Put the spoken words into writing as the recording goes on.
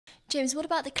James, what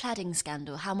about the cladding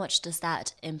scandal? How much does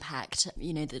that impact,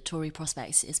 the Tory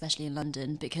prospects, especially in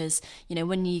London? Because,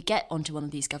 when you get onto one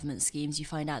of these government schemes, you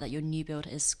find out that your new build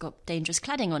has got dangerous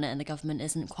cladding on it and the government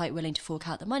isn't quite willing to fork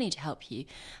out the money to help you.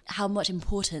 How much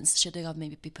importance should the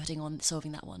government be putting on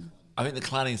solving that one? I think the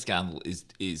cladding scandal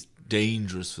is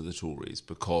dangerous for the Tories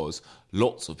because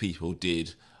lots of people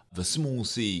did the small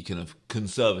c kind of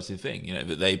conservative thing,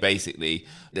 that they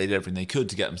did everything they could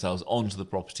to get themselves onto the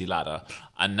property ladder.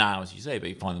 And now, as you say,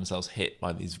 they find themselves hit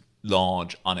by these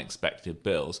large, unexpected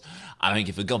bills. And I think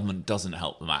if the government doesn't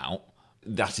help them out,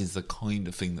 that is the kind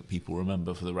of thing that people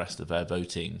remember for the rest of their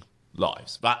voting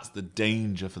lives. That's the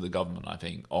danger for the government, I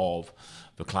think, of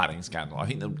the cladding scandal. I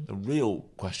think the real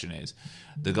question is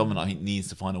the government, I think, needs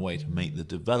to find a way to make the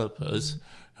developers,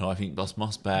 who I think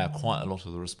must bear quite a lot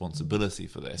of the responsibility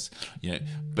for this,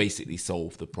 basically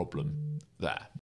solve the problem there.